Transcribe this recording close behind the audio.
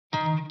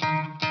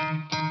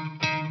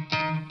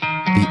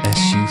The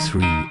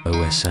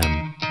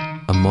Su-3OSM,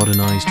 a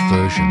modernized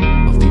version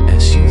of the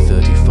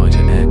Su-30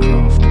 fighter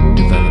aircraft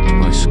developed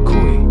by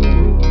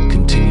Sukhoi,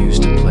 continues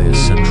to play a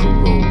central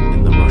role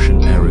in the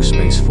Russian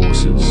aerospace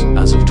forces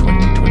as of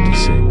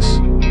 2026.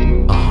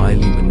 A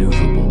highly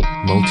maneuverable,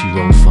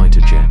 multi-role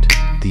fighter jet,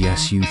 the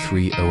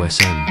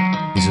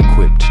Su-3OSM is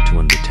equipped to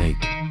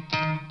undertake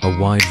a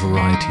wide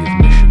variety of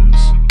missions,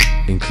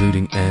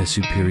 including air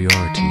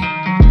superiority,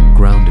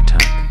 ground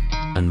attack,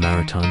 and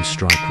maritime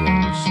strike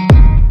roles.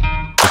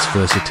 Its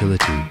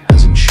versatility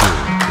has ensured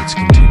its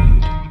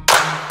continued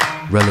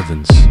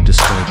relevance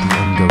despite the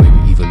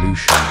ongoing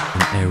evolution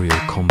in aerial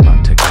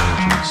combat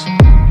technologies.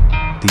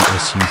 The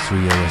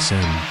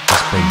Su-3OSM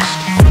is based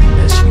on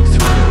the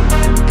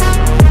Su-30MK,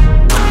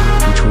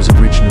 which was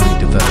originally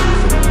developed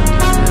for the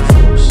Indian Air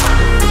Force,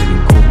 but it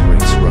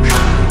incorporates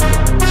Russian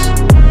avionics,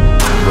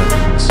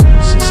 weapons,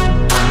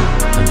 systems,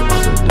 and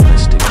other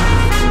domestic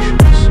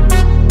applications.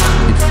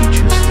 It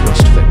features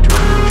thrust vector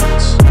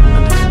engines and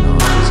a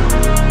canard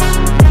design,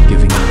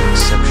 giving it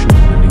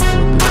exceptional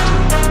maneuverability,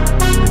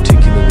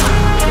 particularly in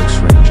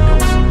close-range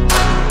dogfights.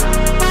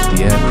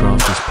 The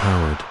aircraft is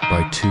powered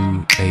by two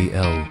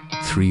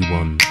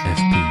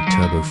AL-31FP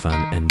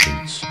turbofan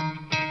engines,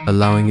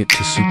 allowing it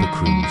to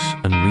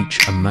supercruise and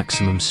reach a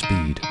maximum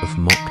speed of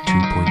Mach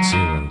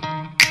 2.0.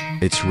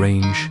 Its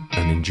range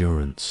and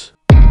endurance,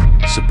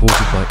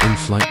 supported by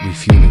in-flight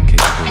refueling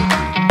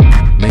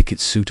capability, make it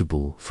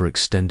suitable for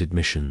extended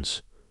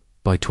missions.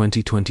 By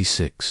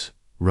 2026,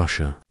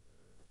 Russia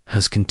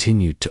has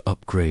continued to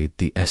upgrade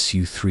the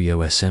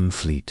Su-3OSM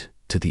fleet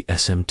to the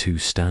SM-2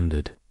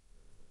 standard.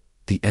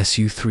 The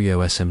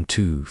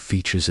Su-3OSM-2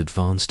 features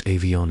advanced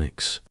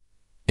avionics,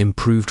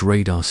 improved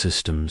radar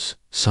systems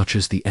such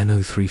as the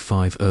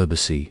NO-35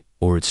 Urbacy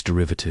or its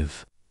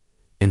derivative,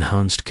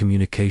 enhanced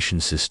communication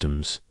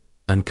systems,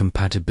 and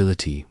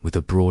compatibility with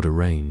a broader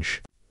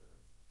range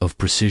of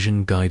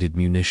precision-guided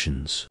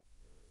munitions.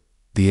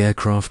 The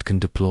aircraft can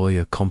deploy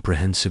a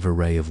comprehensive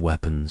array of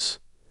weapons,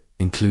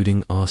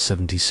 including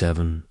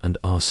R-77 and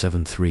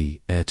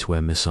R-73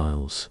 air-to-air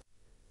missiles,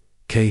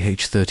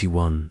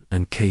 KH-31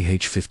 and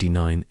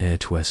KH-59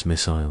 air-to-air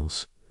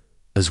missiles,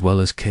 as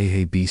well as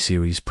KA-B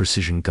series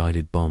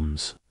precision-guided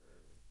bombs.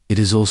 It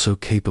is also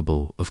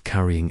capable of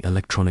carrying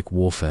electronic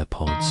warfare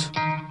pods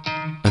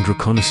and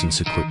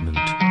reconnaissance equipment.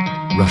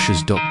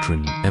 Russia's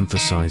doctrine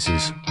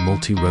emphasizes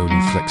multi-role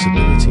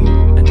flexibility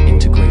and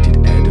integrated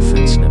air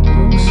defense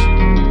networks,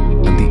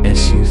 and the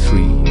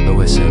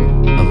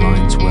Su-3OSM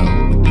aligns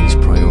well with these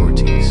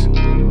priorities.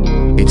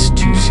 Its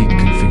two-seat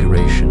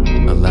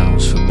configuration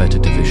allows for better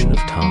division of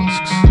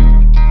tasks,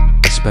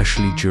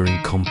 especially during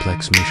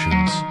complex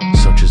missions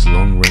such as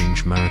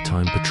long-range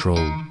maritime patrol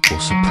or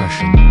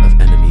suppression of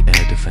enemy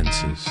air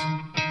defenses.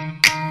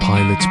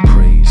 Pilots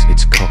praise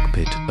its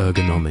cockpit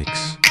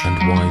ergonomics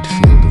and wide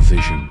field of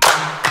vision.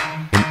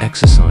 In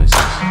exercises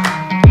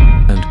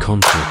and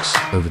conflicts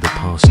over the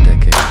past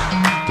decade,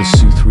 the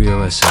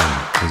Su-3OSM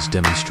has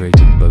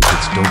demonstrated both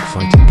its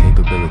dogfighting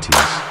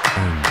capabilities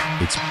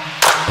and its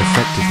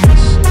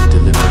effectiveness in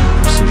delivering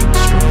precision